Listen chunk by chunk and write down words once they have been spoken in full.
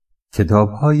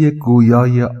کتاب‌های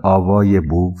گویای آوای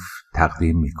بوف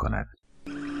تقدیم می‌کند.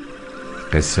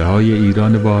 قصه های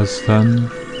ایران باستان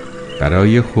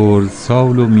برای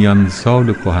خردسال و ميانسال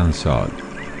و كهنسال.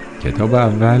 کتاب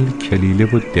اول کلیله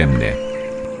و دمنه.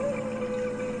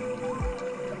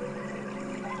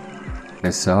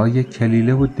 قصه های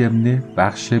کلیله و دمنه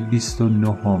بخش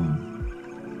 29.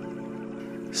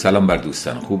 سلام بر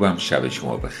دوستان خوبم، شب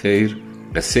شما بخیر.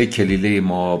 قصه کلیله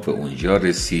ما به اونجا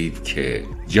رسید که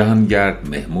جهانگرد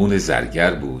مهمون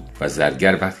زرگر بود و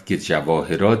زرگر وقتی که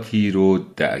جواهراتی رو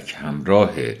در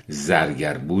همراه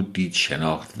زرگر بود دید،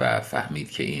 شناخت و فهمید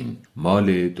که این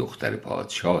مال دختر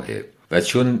پادشاهه و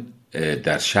چون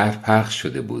در شهر پخش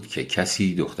شده بود که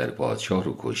کسی دختر پادشاه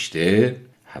رو کشته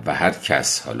و هر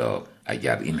کس حالا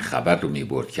اگر این خبر رو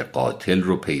میبرد که قاتل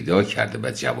رو پیدا کرده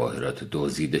و جواهرات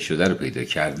دزدیده شده رو پیدا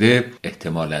کرده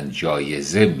احتمالاً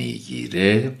جایزه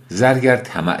میگیره، زرگر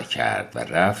طمع کرد و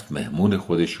رفت مهمون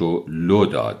خودش رو لو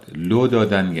داد. لو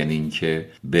دادن یعنی این که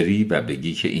بری و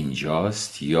بگی که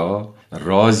اینجاست یا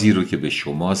رازی رو که به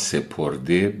شما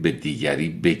سپرده به دیگری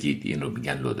بگید، این رو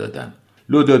میگن لو دادن.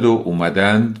 لو داد و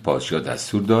اومدند، پادشاه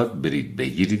دستور داد برید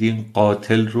بگیرید این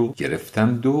قاتل رو.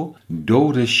 گرفتند و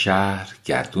دور شهر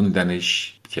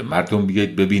گردوندنش که مردم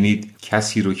بیاید ببینید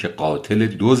کسی رو که قاتل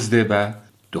دزده و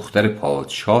دختر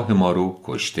پادشاه ما رو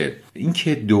کشته.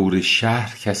 اینکه دور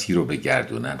شهر کسی رو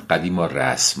بگردونن قدیما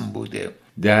رسم بوده.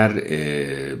 در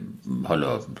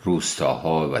حالا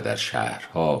روستاها و در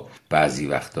شهرها بعضی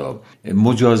وقتا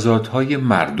مجازات های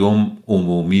مردم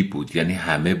عمومی بود، یعنی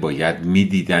همه باید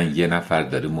میدیدن یه نفر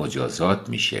داره مجازات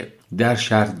میشه. در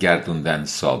شهر گردوندن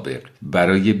سابق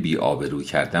برای بی‌آبرو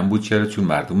کردن بود، چرا؟ چون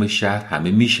مردم شهر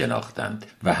همه میشناختند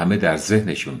و همه در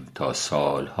ذهنشون تا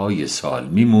سالهای سال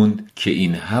میموند که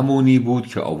این همونی بود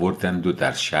که آوردند و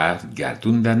در شهر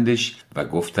گردوندندش و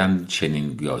گفتند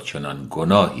چنین یا چنان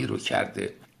گناهی رو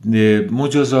کرده.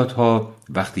 مجازات ها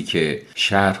وقتی که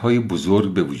شهرهای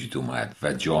بزرگ به وجود اومد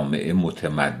و جامعه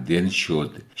متمدن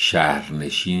شد،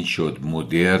 شهرنشین شد،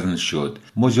 مدرن شد،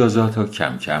 مجازات ها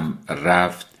کم کم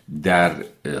رفت در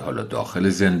حالا داخل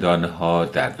زندانها،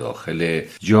 در داخل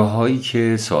جاهایی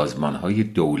که سازمانهای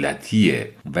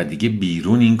دولتیه و دیگه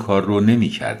بیرون این کار رو نمی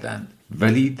کردن.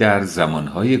 ولی در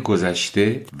زمانهای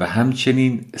گذشته و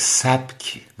همچنین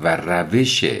سبک و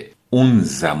روش اون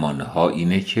زمانها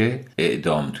اینه که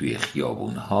اعدام توی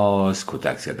خیابون هاست،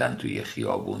 کتک زدن توی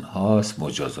خیابون هاست،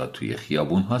 مجازات توی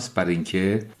خیابون هاست، برای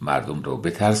اینکه مردم رو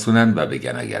بترسونن و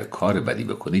بگن اگر کار بدی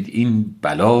بکنید این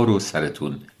بلا رو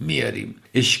سرتون میاریم.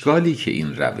 اشکالی که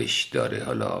این روش داره،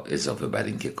 حالا اضافه بر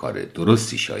این که کار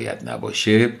درستی شاید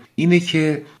نباشه، اینه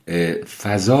که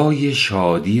فضای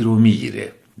شادی رو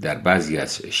میگیره. در بعضی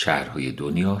از شهرهای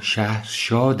دنیا شهر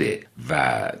شاده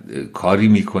و کاری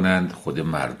میکنند خود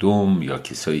مردم یا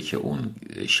کسایی که اون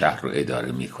شهر رو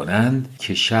اداره میکنند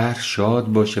که شهر شاد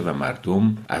باشه و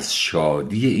مردم از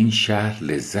شادی این شهر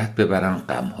لذت ببرن،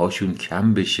 غمهاشون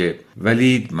کم بشه.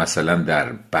 ولی مثلا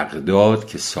در بغداد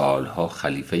که سالها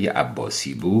خلیفه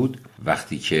عباسی بود،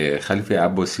 وقتی که خلیفه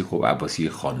عباسی، خب عباسی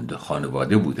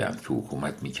خانواده بودند که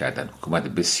حکومت میکردن، حکومت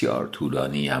بسیار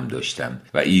طولانی هم داشتن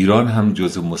و ایران هم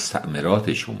جز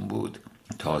مستعمراتشون بود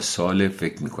تا سال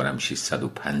فکر میکنم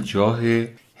 650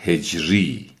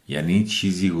 هجری، یعنی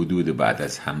چیزی حدود بعد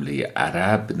از حمله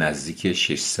عرب نزدیک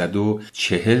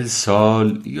 640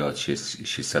 سال یا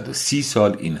 630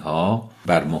 سال اینها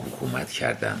بر ما حکومت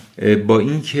کردن. با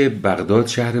اینکه بغداد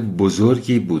شهر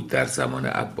بزرگی بود در زمان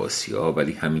عباسی‌ها،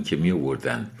 ولی همین که می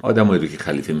آوردن آدمایی رو که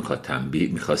خلیفه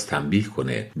میخواست تنبیه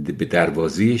کنه به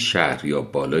دروازه شهر یا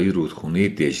بالای رودخونه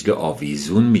دجله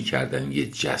آویزون میکردن یه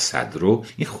جسد رو،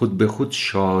 این خود به خود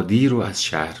شادی رو از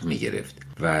شهر میگرفت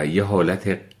و یه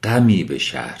حالت غمی به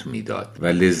شهر میداد و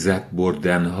لذت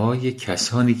بردنهای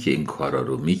کسانی که این کارا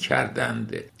رو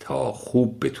میکردند تا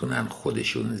خوب بتونن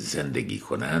خودشون زندگی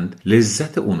کنند،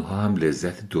 لذت اونها هم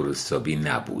لذت درستابی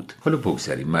نبود. حالا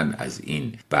بگذاریم، من از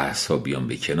این بحثا بیام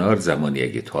به کنار. زمانی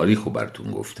اگه تاریخ رو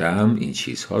براتون گفتم این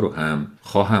چیزها رو هم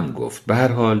خواهم گفت. به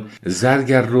هر حال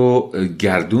زرگر رو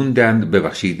گردوندن،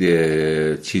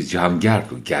 جهانگرد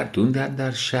رو گردوندن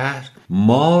در شهر.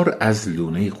 مار از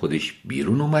لونه خودش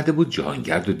بیرون اومده بود،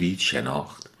 جهانگرد رو دید،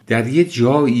 شناخت. در یه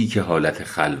جایی که حالت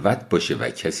خلوت باشه و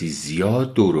کسی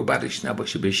زیاد دور و برش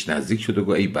نباشه بهش نزدیک شد و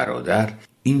گفت ای برادر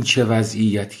این چه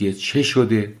وضعیتیه، چه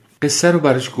شده؟ قصه رو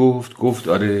برش گفت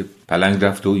آره پلنگ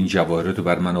رفت و این جواهرات رو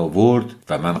بر من آورد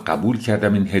و من قبول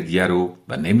کردم این هدیه رو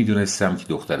و نمیدونستم که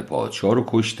دختر پادشاه رو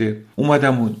کشته.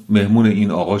 اومدم مهمون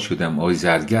این آقا شدم، آقای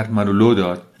زرگر منو لو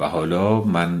داد و حالا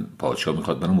من پادشاه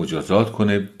میخواد منو مجازات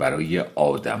کنه برای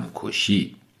آدم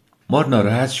کشی. مار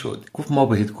ناراحت شد، گفت ما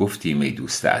بهت گفتیم ای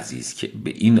دوست عزیز که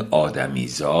به این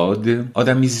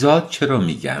آدمیزاد چرا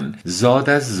میگن؟ زاد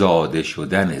از زاده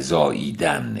شدن،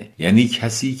 زاییدن، یعنی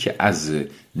کسی که از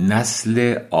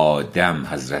نسل آدم،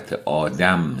 حضرت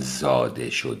آدم زاده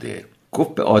شده.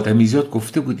 گفت به آدمیزاد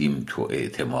گفته بودیم تو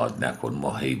اعتماد نکن،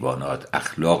 ما حیوانات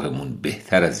اخلاقمون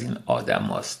بهتر از این آدم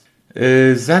هاست.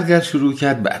 زرگر شروع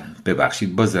کرد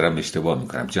ببخشید باز دارم اشتباه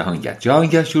میکنم،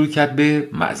 جهانگر شروع کرد به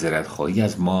معذرت خواهی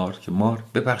از مار که مار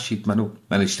ببخشید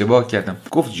من اشتباه کردم.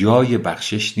 گفت جای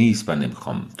بخشش نیست، من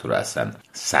نمیخوام تو رو اصلا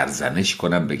سرزنش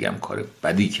کنم بگم کار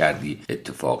بدی کردی،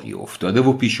 اتفاقی افتاده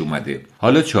و پیش اومده.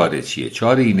 حالا چاره چیه؟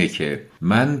 چاره اینه که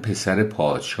من پسر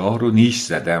پادشاه رو نیش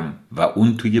زدم و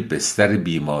اون توی بستر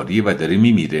بیماری و داره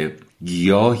میمیره،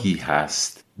 گیاهی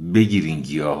هست بگیرین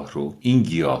گیاه رو، این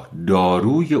گیاه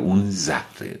داروی اون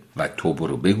زهره و تو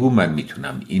برو بگو من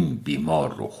میتونم این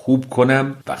بیمار رو خوب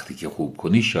کنم، وقتی که خوب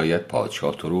کنی شاید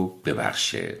پادشاه تو رو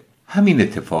ببخشه. همین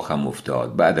اتفاق هم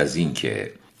افتاد. بعد از این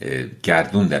که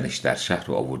گردوندنش در شهر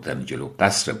رو آوردن جلو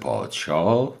قصر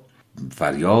پادشاه،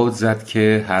 فریاد زد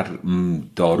که هر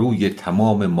داروی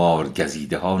تمام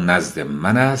مارگزیده ها نزد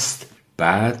من است.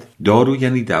 بعد دارو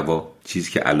یعنی دوا،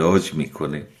 چیزی که علاج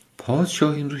میکنه.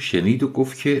 پادشاه این رو شنید و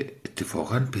گفت که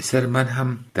اتفاقا پسر من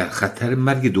هم در خطر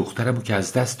مرگ دخترمو که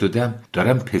از دست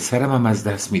دارم پسرم هم از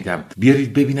دست میدم،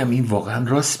 بیارید ببینم این واقعا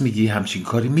راست میگی، همچین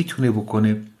کاری میتونه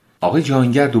بکنه. آقای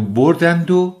جهانگرد رو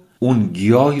بردند و اون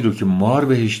گیاهی رو که مار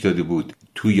بهش داده بود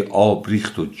توی آب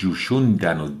ریخت و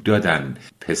جوشوندن و دادن،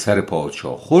 پسر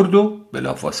پادشاه خورد و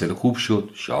بلافاصله خوب شد،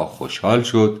 شاه خوشحال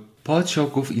شد. پادشاه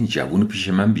گفت این جوونو پیش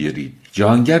من بیارید.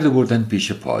 جهانگرد رو بردن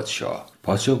پیش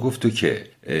پادشاه گفت تو که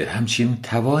همچین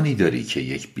توانی داری که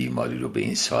یک بیماری رو به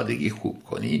این سادگی خوب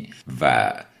کنی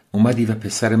و اومدی و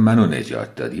پسر منو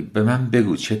نجات دادی، به من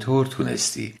بگو چطور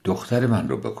تونستی دختر من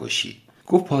رو بکشی؟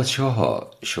 گفت پادشاه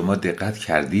ها شما دقت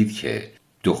کردید که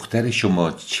دختر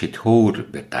شما چطور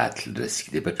به قتل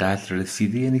رسیده؟ به قتل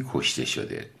رسیده یعنی کشته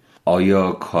شده.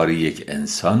 آیا کار یک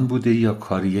انسان بوده یا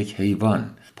کار یک حیوان؟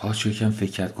 پادشاه کم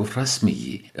فکر کرد، گفت راست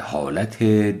میگی، حالت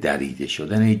دریده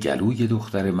شدن گلوی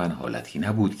دختر من حالتی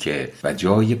نبود که و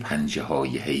جای پنجه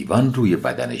های حیوان روی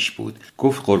بدنش بود.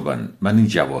 گفت قربان من این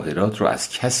جواهرات رو از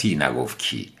کسی نگفت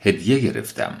کی هدیه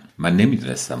گرفتم، من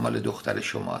نمیدونستم مال دختر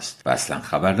شماست و اصلا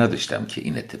خبر نداشتم که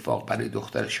این اتفاق برای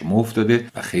دختر شما افتاده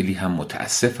و خیلی هم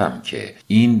متاسفم که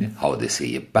این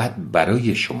حادثه بد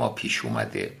برای شما پیش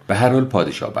اومده. به هر حال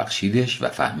پادشاه بخشیدش و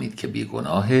فهمید که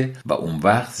بیگناهه و اون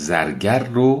وقت زرگر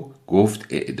رو گفت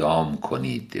اعدام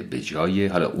کنید. بجای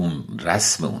حالا اون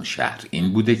رسم اون شهر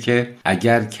این بوده که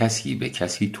اگر کسی به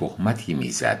کسی تهمتی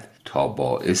میزد تا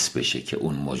باعث بشه که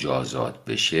اون مجازات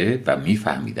بشه و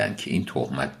میفهمیدن که این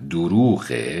تهمت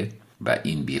دروغه و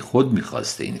این بی خود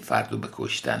میخواسته این فرد رو به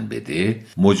کشتن بده،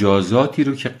 مجازاتی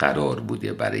رو که قرار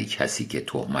بوده برای کسی که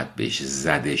تهمت بهش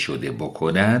زده شده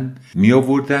بکنن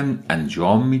میآوردن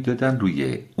انجام میدادن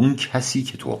روی اون کسی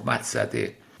که تهمت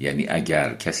زده. یعنی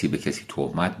اگر کسی به کسی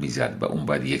تهمت میزد و اون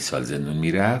بعد 1 سال زندون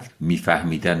میرفت،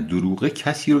 میفهمیدن دروغه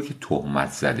کسی رو که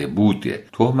تهمت زده بوده.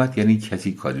 تهمت یعنی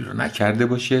کسی کاری رو نکرده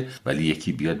باشه ولی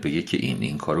یکی بیاد بگه که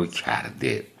این کارو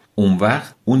کرده. اون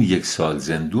وقت اون 1 سال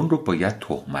زندون رو باید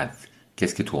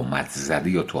کسی که تهمت زده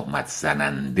یا تهمت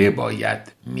زننده باید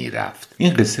میرفت.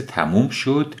 این قصه تموم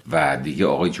شد و دیگه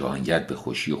آقای جهانگرد به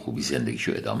خوشی و خوبی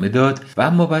زندگیشو ادامه داد. و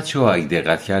اما بچه‌ها اگه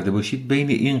دقت کرده باشید بین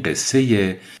این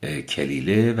قصه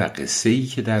کلیله و قصه‌ای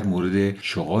که در مورد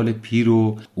شغال پیر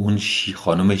و اون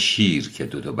خانم شیر که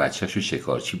 2 بچه‌شو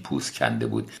شکارچی پوست کنده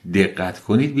بود، دقت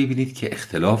کنید ببینید که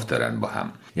اختلاف دارن با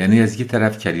هم. یعنی از یه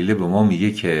طرف کلیله به ما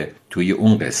میگه که توی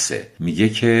اون قصه میگه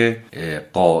که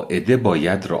قاعده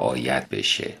باید رعایت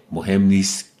بشه، مهم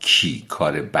نیست کی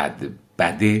کار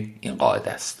بده، این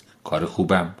قاعده است، کار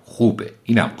خوبم خوبه،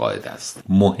 اینم قاعده است،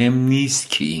 مهم نیست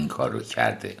کی این کار رو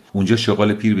کرده. اونجا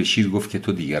شغال پیر به شیر گفت که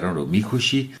تو دیگران رو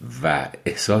میکشی و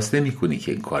احساس نمی کنی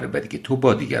که این کار بدی که تو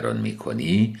با دیگران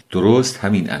میکنی درست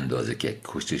همین اندازه که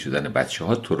کشته شدن بچه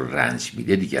ها تو رو رنج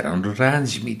میده، دیگران رو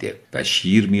رنج میده و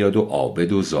شیر میاد و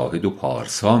عابد و زاهد و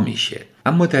پارسا میشه.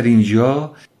 اما در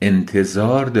اینجا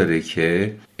انتظار داره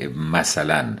که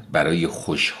مثلا برای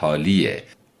خوشحالی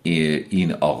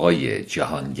این آقای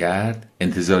جهانگرد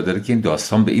انتظار داره که این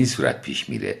داستان به این صورت پیش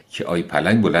میره که آی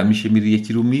پلنگ بلند میشه میره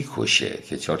یکی رو میکشه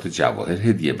که 4 تا جواهر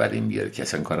هدیه برای این بیاره که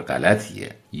اصلا کار غلطیه.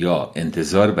 یا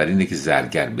انتظار بر اینه که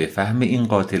زرگر بفهمه این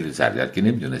قاتل، زرگر که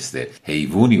نمیدونسته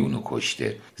حیوانی اونو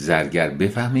کشته، زرگر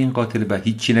بفهمه این قاتل و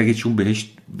هیچی نگه چون بهش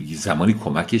زمانی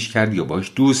کمکش کرد یا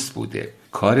باش دوست بوده.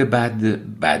 کار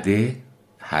بده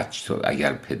حتی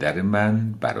اگر پدر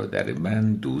من، برادر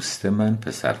من، دوست من،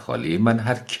 پسرخاله من،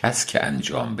 هر کس که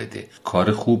انجام بده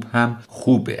کار خوب هم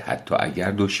خوبه، حتی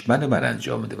اگر دشمن من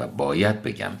انجام بده و باید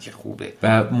بگم که خوبه.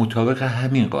 و مطابق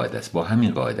همین قاعده است، با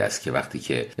همین قاعده است که وقتی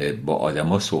که با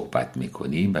آدما صحبت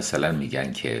میکنیم مثلا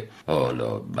میگن که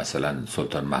حالا مثلا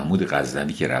سلطان محمود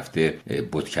غزنوی که رفته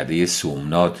بتکده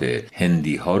سومنات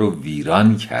هندی ها رو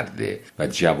ویران کرده و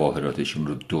جواهراتشون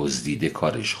رو دزدیده،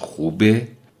 کارش خوبه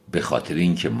به خاطر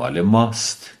اینکه مال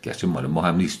ماست، گرچه مال ما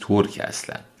هم نیست، ترک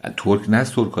اصلا ترک نه،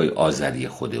 ترکای آذری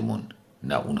خودمون،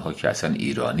 نه اونها که اصلا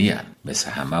ایرانی هن. مثل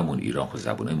هممون ایران خود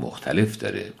زبانهای مختلف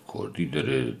داره، کردی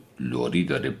داره، لوری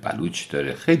داره، بلوچ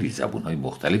داره، خیلی زبانهای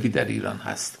مختلفی در ایران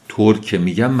هست. ترک که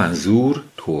میگم منظور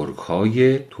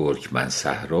ترکهای ترکمن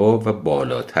صحرا و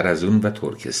بالاتر از اون و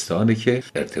ترکستانه که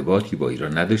ارتباطی با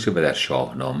ایران نداشته و در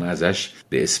شاهنامه ازش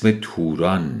به اسم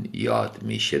توران یاد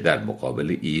میشه در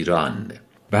مقابل ایران.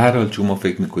 به هر حال چون ما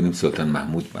فکر میکنیم سلطان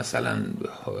محمود مثلا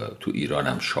تو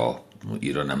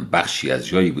ایرانم بخشی از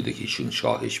جایی بوده که ایشون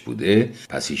شاهش بوده،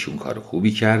 پس ایشون کار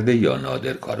خوبی کرده، یا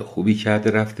نادر کار خوبی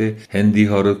کرده رفته هندی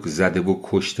ها رو زده و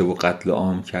کشته و قتل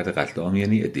عام کرده. قتل عام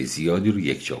یعنی عده زیادی رو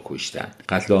یک جا کشتن،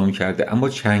 قتل عام کرده. اما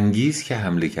چنگیز که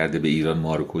حمله کرده به ایران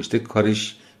ما رو کشته،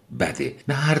 کارش بده.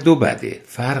 نه هر دو بده،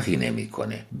 فرقی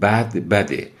نمیکنه،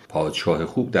 بده. پادشاه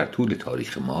خوب در طول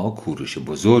تاریخ ما کوروش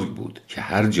بزرگ بود که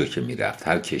هر جا که میرفت،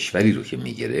 هر کشوری رو که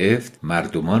میگرفت،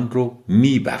 مردمان رو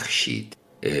میبخشید،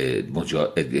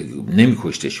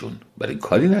 نمیکشتشون، برای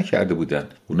کاری نکرده بودن،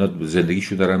 اونا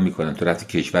زندگیشو دارن میکنن، تو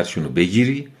رفتی کشورشون رو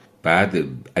بگیری، بعد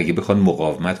اگه بخوان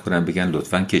مقاومت کنن بگن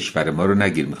لطفاً کشور ما رو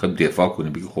نگیر، میخوایم دفاع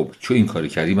کنیم، بگی خب چون این کاری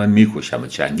کردی من میکشم.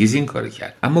 چنگیز این کارو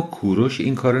کرد اما کوروش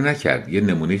این کارو نکرد. یه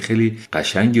نمونه خیلی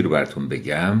قشنگی رو براتون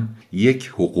بگم. یک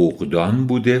حقوقدان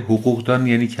بوده. حقوقدان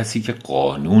یعنی کسی که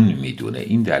قانون میدونه.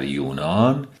 این در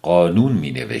یونان قانون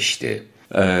مینوشته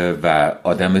و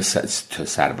آدم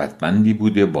ثروتمندی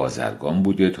بوده، بازرگان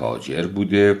بوده، تاجر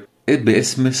بوده، به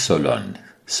اسم سولون.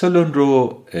 سولون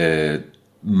رو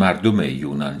مردم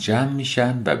یونان جمع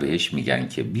میشن و بهش میگن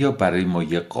که بیا برای ما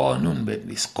یه قانون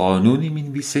بنویس. قانونی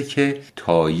مینویسه که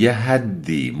تا یه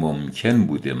حدی ممکن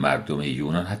بوده مردم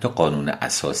یونان حتی قانون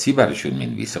اساسی براشون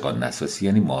مینویسه. قانون اساسی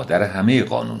یعنی مادر همه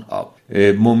قانون ها.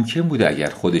 ممکن بوده اگر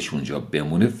خودش اونجا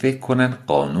بمونه فکر کنن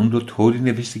قانون رو طوری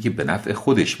نوشته که به نفع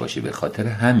خودش باشه. به خاطر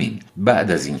همین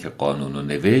بعد از اینکه قانون رو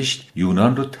نوشت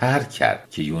یونان رو ترک کرد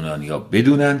که یونانیا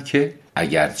بدونن که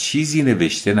اگر چیزی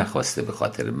نوشته نخواسته به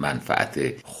خاطر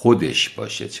منفعت خودش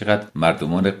باشه. چقدر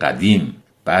مردمان قدیم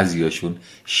بعضیاشون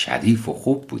شریف و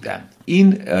خوب بودن.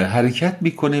 این حرکت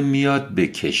میکنه میاد به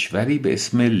کشوری به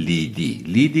اسم لیدی.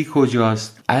 لیدی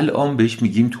کجاست؟ الان بهش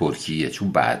میگیم ترکیه،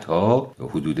 چون بعدها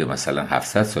حدود مثلا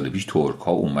 700 سال پیش ترک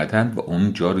ها اومدن و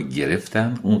اونجا رو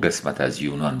گرفتن، اون قسمت از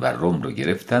یونان و روم رو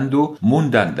گرفتند و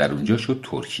موندن در اونجا، شد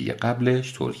ترکیه.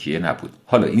 قبلش ترکیه نبود.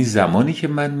 حالا این زمانی که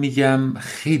من میگم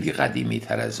خیلی قدیمی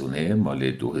تر از اونه،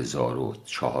 مال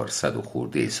 2400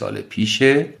 خورده سال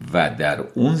پیشه و در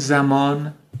اون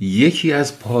زمان یکی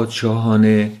از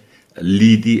پادشاهان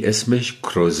لیدی اسمش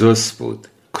کروزوس بود.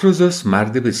 کروزوس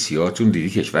مرد بسیار، چون لیدی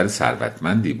کشور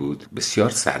ثروتمندی بود، بسیار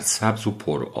سرسبز و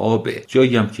پرآبه.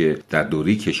 جایی هم که در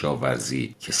دوره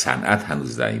کشاورزی که صنعت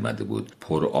هنوز نیامده بود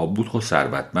پرآب بود، خب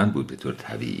ثروتمند بود به طور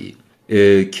طبیعی.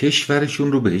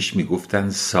 کشورشون رو بهش میگفتن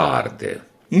سارده.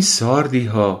 این ساردی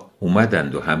ها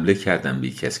اومدند و حمله کردند به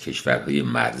یکی از کشورهای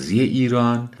مرزی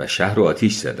ایران و شهر رو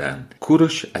آتیش زدن.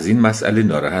 کوروش از این مسئله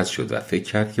ناراحت شد و فکر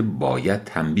کرد که باید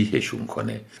تنبیهشون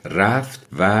کنه. رفت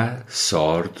و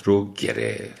سارد رو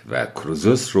گرفت و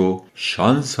کروزوس رو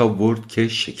شانس آورد که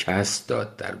شکست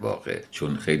داد در واقع،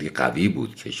 چون خیلی قوی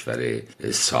بود کشور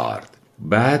سارد.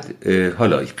 بعد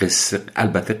حالا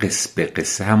البته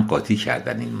قصه هم قاطی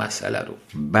کردن این مسئله رو.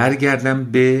 برگردم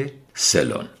به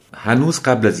سلون. هنوز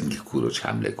قبل از اینکه کوروش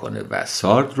حمله کنه و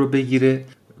سارد رو بگیره،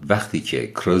 وقتی که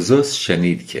کروزوس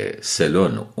شنید که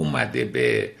سلون اومده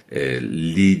به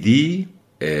لیدی،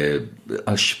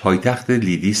 پایتخت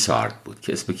لیدی سارد بود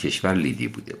که اسم کشور لیدی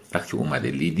بوده. وقتی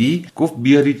اومده لیدی گفت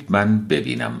بیارید من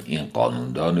ببینم. این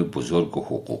قانوندان بزرگ و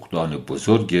حقوقدان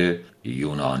بزرگ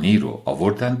یونانی رو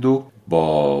آوردند و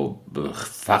با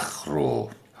فخر و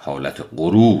حالت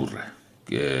غرور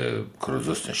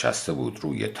کروزوس نشسته بود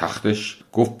روی تختش.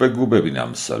 گفت بگو ببینم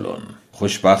سلون،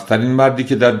 خوشبخت‌ترین مردی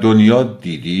که در دنیا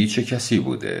دیدی چه کسی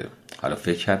بوده؟ حالا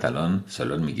فکر کرد الان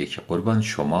سلون میگه که قربان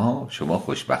شما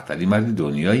خوشبخت‌ترین مرد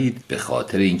دنیایید به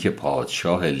خاطر اینکه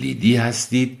پادشاه لیدی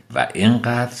هستید و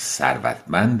اینقدر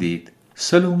ثروتمندید.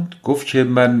 سلون گفت که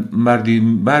من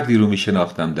مردی رو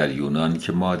میشناختم در یونان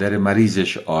که مادر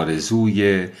مریضش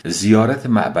آرزوی زیارت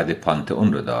معبد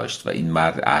پانتئون رو داشت و این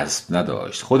مرد اسب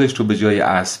نداشت. خودش رو به جای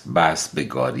اسب بست به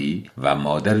گاری و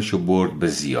مادرش رو برد به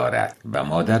زیارت و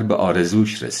مادر به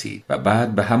آرزوش رسید و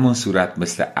بعد به همون صورت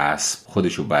مثل اسب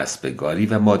خودش رو بست به گاری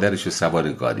و مادرش رو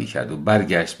سوار گاری کرد و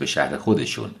برگشت به شهر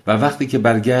خودشون و وقتی که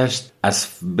برگشت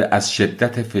از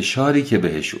شدت فشاری که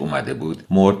بهش اومده بود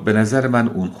مرد. به نظر من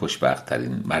اون خوشبخت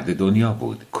ترین مرد دنیا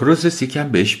بود. کروزس یکم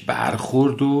بهش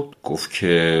برخورد و گفت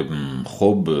که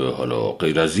خب حالا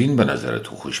غیر از این به نظر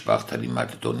تو خوشبخت ترین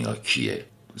مرد دنیا کیه؟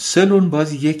 سلون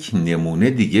باز یک نمونه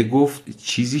دیگه گفت،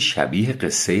 چیزی شبیه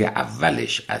قصه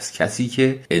اولش، از کسی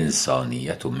که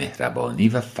انسانیت و مهربانی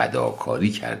و فداکاری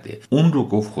کرده. اون رو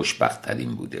گفت خوشبخت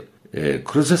ترین بوده.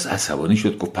 کروزس عصبانی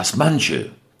شد، گفت پس من چه؟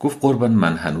 گفت قربان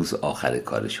من هنوز آخر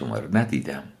کار شما رو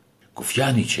ندیدم. گفت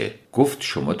یعنی چه؟ گفت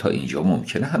شما تا اینجا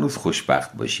ممکنه هنوز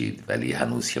خوشبخت باشید ولی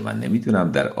هنوز که من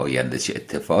نمیدونم در آینده چه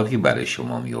اتفاقی برای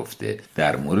شما میفته.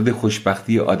 در مورد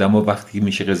خوشبختی آدم ها وقتی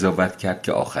میشه قضاوت کرد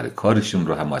که آخر کارشون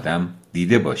رو هم آدم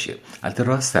دیده باشه. البته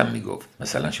راستم میگفت.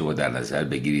 مثلا شما در نظر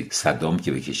بگیرید صدام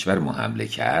که به کشور ما حمله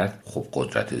کرد، خب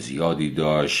قدرت زیادی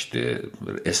داشت،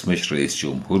 اسمش رئیس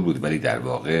جمهور بود ولی در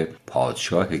واقع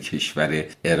پادشاه کشور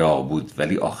عراق بود،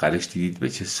 ولی آخرش دیدید به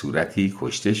چه صورتی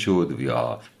کشته شد.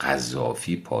 یا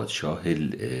قذافی پادشاه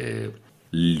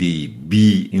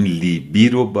لیبی، این لیبی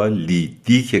رو با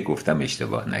لیدی که گفتم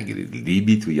اشتباه نگیرید،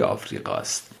 لیبی توی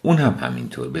آفریقاست، اون هم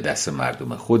همینطور به دست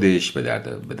مردم خودش،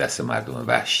 به دست مردم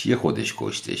وحشی خودش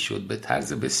کشته شد به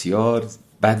طرز بسیار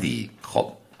بدی.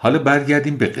 خب حالا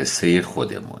برگردیم به قصه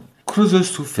خودمون.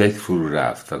 کروزس تو فکر فرو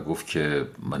رفت و گفت که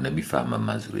من نمیفهمم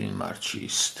منظور این مرد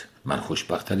چیست. من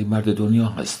خوشبخت‌ترین مرد دنیا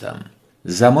هستم.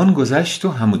 زمان گذشت و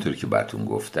همونطور که براتون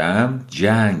گفتم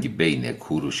جنگ بین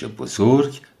کوروش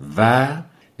بزرگ و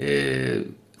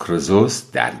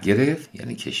کروزس در گرفت،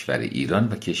 یعنی کشور ایران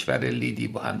و کشور لیدی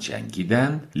با هم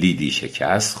جنگیدن. لیدی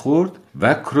شکست خورد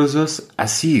و کروزس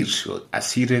اسیر شد،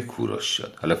 اسیر کوروش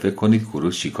شد. حالا فکر کنید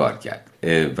کوروش چی کار کرد؟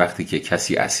 وقتی که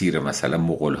کسی اسیر مثلا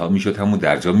مغول‌ها میشد همون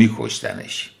درجا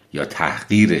میکشتنش یا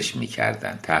تحقیرش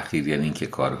میکردن. تحقیر یعنی این که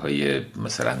کارهای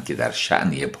مثلا که در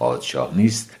شأن پادشاه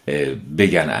نیست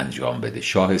بگن انجام بده.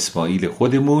 شاه اسماعیل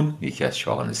خودمون، یکی از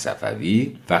شاهان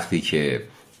صفوی، وقتی که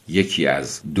یکی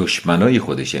از دشمنای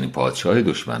خودش یعنی پادشاه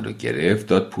دشمن رو گرفت،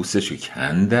 داد پوستش رو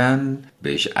کندن،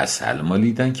 بهش عسل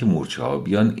مالیدن که مورچه ها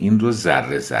بیان این رو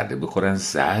ذره ذره بخورن،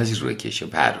 زجر رو کشه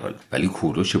به هر حال. ولی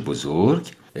کوروش بزرگ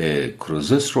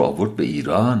کروزس رو آورد به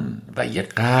ایران و یه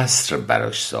قصر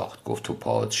براش ساخت. گفت تو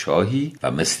پادشاهی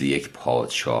و مثل یک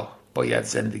پادشاه باید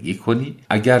زندگی کنی.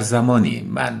 اگر زمانی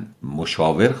من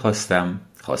مشاور خواستم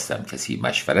کسی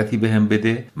مشورتی بهم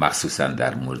بده، مخصوصا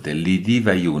در مورد لیدی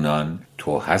و یونان،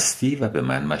 تو هستی و به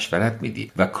من مشورت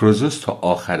میدی. و کروزس تا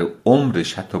آخر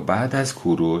عمرش حتی بعد از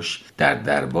کوروش در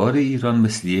دربار ایران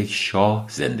مثل یک شاه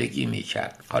زندگی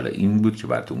میکرد. حالا این بود که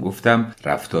براتون گفتم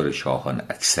رفتار شاهان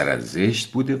اکثرا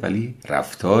زشت بوده ولی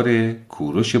رفتار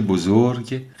کوروش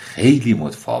بزرگ خیلی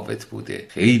متفاوت بوده،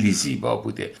 خیلی زیبا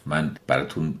بوده. من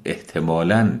براتون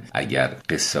احتمالاً اگر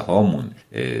قصه هامون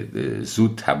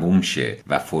زود تموم شه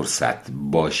و فرصت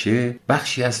باشه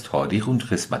بخشی از تاریخ اون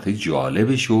قسمت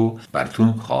جالبشو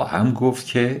براتون خواهم گفت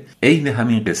که عین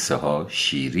همین قصه ها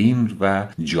شیرین و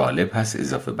جالب هست،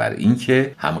 اضافه بر این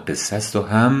که هم قصه است و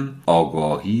هم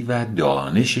آگاهی و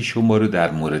دانش شما رو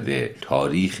در مورد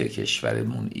تاریخ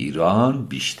کشورمون ایران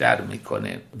بیشتر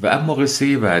میکنه. و اما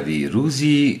قصه بعدی،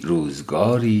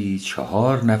 روزگاری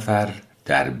 4 نفر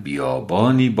در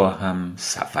بیابانی با هم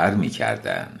سفر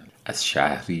میکردن، از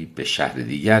شهری به شهر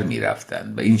دیگر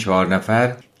میرفتن. و این 4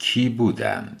 نفر کی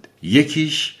بودند؟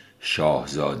 یکیش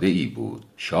شاهزاده ای بود.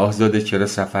 شاهزاده چرا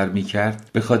سفر میکرد؟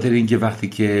 به خاطر اینکه وقتی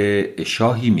که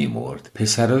شاهی میمرد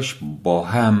پسراش با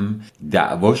هم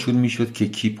دعواشون میشد که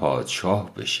کی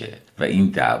پادشاه بشه و این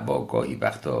دعوا گاهی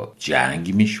وقتا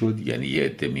جنگ میشد، یعنی یه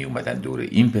عده می اومدن دور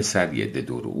این پسر، یه عده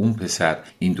دور اون پسر،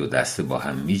 این دو دسته با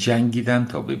هم می جنگیدن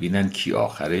تا ببینن کی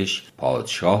آخرش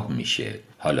پادشاه میشه.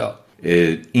 حالا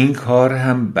این کار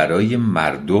هم برای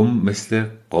مردم مثل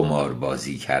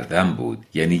قماربازی کردن بود،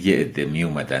 یعنی یه عده می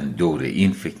اومدن دور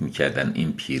این فکر میکردن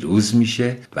این پیروز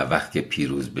میشه و وقتی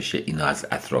پیروز بشه اینا از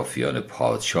اطرافیان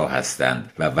پادشاه هستن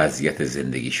و وضعیت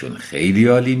زندگیشون خیلی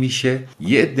عالی میشه.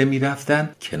 یه عده می رفتن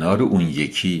کنار اون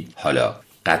یکی. حالا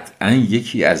قطعا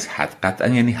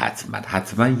یعنی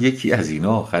حتما یکی از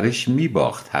اینا آخرش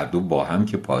میباخت. هر دو با هم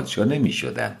که پادشاه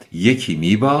نمیشدند، یکی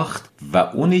میباخت و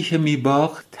اونی که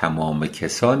میباخت تمام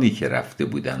کسانی که رفته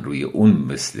بودن روی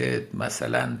اون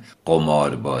مثلا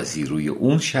قماربازی روی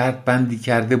اون شرط بندی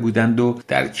کرده بودند و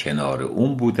در کنار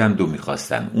اون بودند و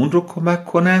میخواستن اون رو کمک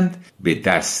کنند، به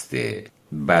دست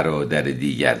برادر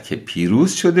دیگر که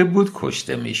پیروز شده بود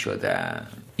کشته میشدن.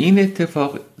 این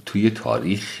اتفاق توی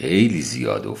تاریخ خیلی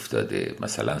زیاد افتاده.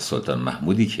 مثلا سلطان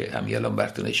محمودی که همین الان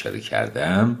براتون اشاره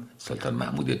کردم، سلطان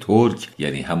محمود ترک،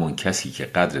 یعنی همون کسی که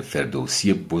قدر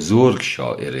فردوسی بزرگ،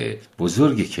 شاعر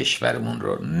بزرگ کشورمون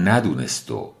رو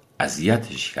ندونست و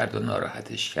اذیتش کرد و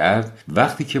ناراحتش کرد،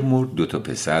 وقتی که مرد 2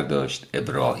 پسر داشت،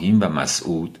 ابراهیم و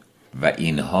مسعود، و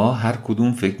اینها هر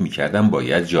کدوم فکر میکردن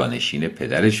باید جانشین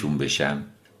پدرشون بشن.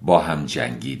 با هم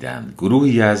جنگیدند.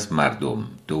 گروهی از مردم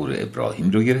دور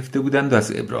ابراهیم رو گرفته بودند و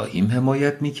از ابراهیم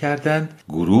حمایت میکردند،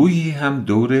 گروهی هم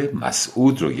دور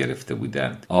مسعود رو گرفته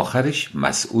بودند. آخرش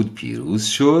مسعود پیروز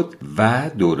شد و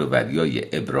دوروبریای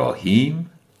ابراهیم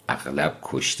اغلب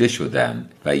کشته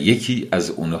شدند و یکی از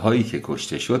اونهایی که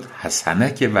کشته شد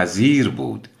حسنک وزیر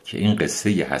بود که این قصه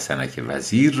حسنک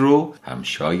وزیر رو هم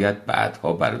شاید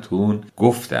بعدها براتون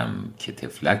گفتم که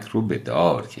تفلک رو به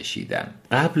دار کشیدن.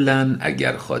 قبلا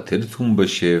اگر خاطرتون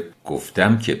باشه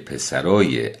گفتم که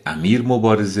پسرای امیر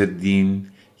مبارزالدین،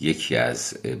 یکی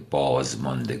از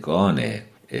بازماندگان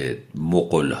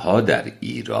مغول‌ها در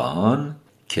ایران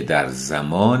که در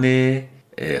زمان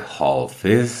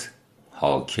حافظ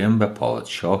حاکم و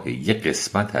پادشاه یک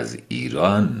قسمت از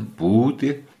ایران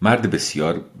بود، مرد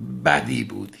بسیار بدی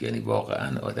بود. یعنی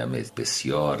واقعا آدم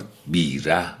بسیار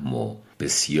بیرحم و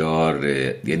بسیار،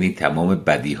 یعنی تمام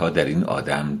بدیها در این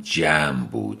آدم جمع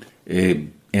بود.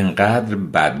 انقدر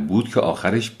بد بود که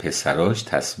آخرش پسراش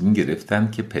تصمیم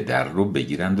گرفتند که پدر رو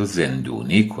بگیرند و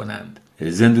زندونی کنند.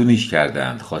 زندونیش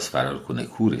کردند، خواست فرار کنه،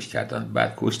 کورش کردند،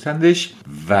 بعد کشتندش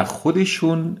و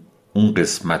خودشون اون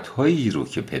قسمت هایی رو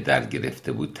که پدر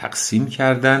گرفته بود تقسیم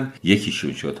کردن.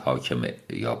 یکیشون شد حاکم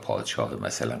یا پادشاه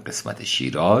مثلا قسمت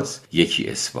شیراز، یکی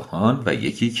اصفهان و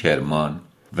یکی کرمان.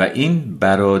 و این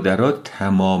برادرها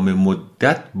تمام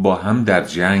مدت با هم در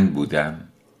جنگ بودن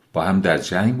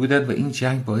و این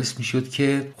جنگ باعث می شد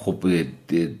که خب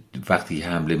وقتی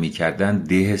حمله می کردن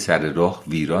ده سر راه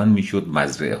ویران می شد،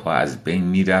 مزرعه ها از بین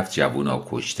می رفت، جوونا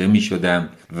کشته می شدن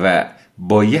و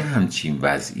با یه همچین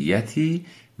وضعیتی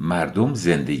مردم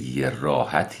زندگی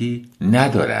راحتی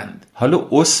ندارند. حالا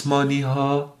عثمانی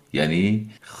ها یعنی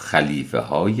خلیفه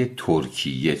های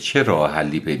ترکیه چه راه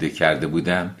حلی پیدا کرده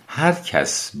بودن؟ هر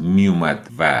کس می اومد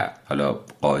و حالا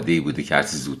قاعده‌ای بوده که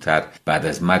هرچی زودتر بعد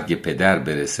از مرگ پدر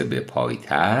برسه به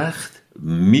پایتخت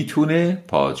میتونه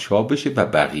پادشاه بشه و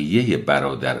بقیه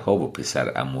برادرها و پسر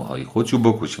عموهای خودشو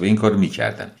بکشه و این کارو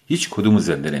میکردن. هیچ کدومو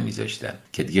زنده نمیذاشتن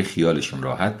که دیگه خیالشون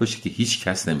راحت باشه که هیچ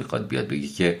کس نمیخواد بیاد بگه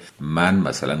که من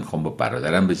مثلا میخوام با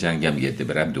برادرم بجنگم، یه عده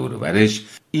برم دور و برش.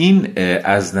 این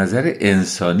از نظر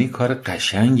انسانی کار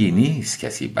قشنگی نیست،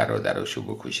 کسی برادراشو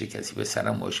بکشه، کسی پسر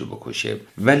عموهاشو بکشه،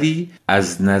 ولی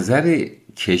از نظر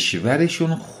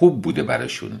کشورشون خوب بوده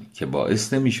براشون که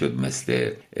باعث نمیشد مثل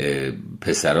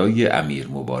پسرای امیر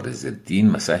مبارزالدین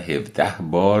مثلا 17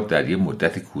 بار در یه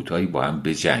مدت کوتاهی با هم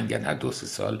بجنگن، هر 2-3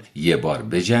 سال یه بار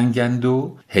بجنگند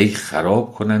و هی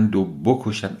خراب کنند و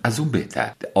بکشند. از اون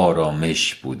بهتر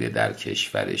آرامش بوده در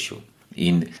کشورشون.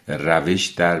 این روش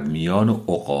در میان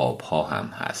عقاب ها هم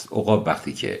هست. عقاب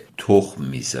وقتی که تخم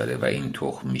میذاره و این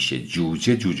تخم میشه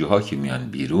جوجه ها که میان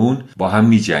بیرون با هم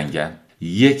میجنگن.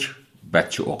 یک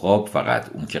بچه عقاب فقط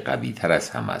اون که قوی تر از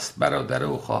هم است برادر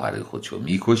و خواهر خودشو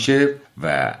میکشه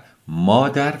و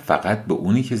مادر فقط به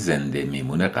اونی که زنده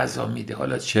میمونه غذا میده.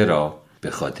 حالا چرا؟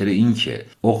 به خاطر اینکه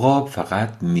عقاب فقط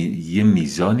یه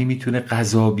میزانی میتونه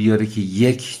غذا بیاره که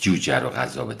یک جوجه رو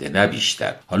غذا بده، نه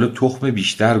بیشتر. حالا تخم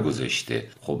بیشتر گذاشته،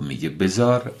 خب میگه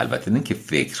بذار، البته نه که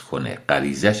فکر کنه،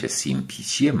 غریزش سیم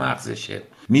پیچی مغزشه،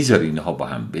 میذاره اینها با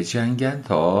هم بجنگن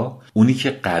تا اونی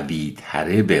که قوی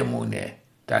تره بمونه.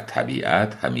 در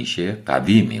طبیعت همیشه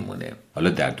قوی میمونه. حالا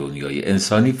در دنیای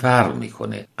انسانی فرق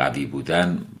میکنه. قوی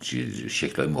بودن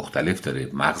شکل‌های مختلف داره،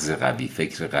 مغز قوی،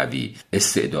 فکر قوی،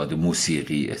 استعداد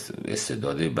موسیقی،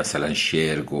 استعداد مثلا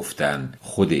شعر گفتن،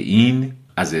 خود این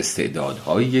از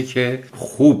استعدادهاییه که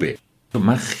خوبه.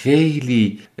 من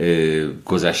خیلی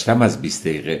گذشتم از 20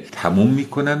 دقیقه، تموم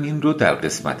میکنم این رو. در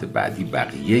قسمت بعدی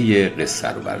بقیه قصه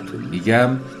رو براتون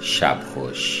میگم. شب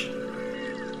خوش.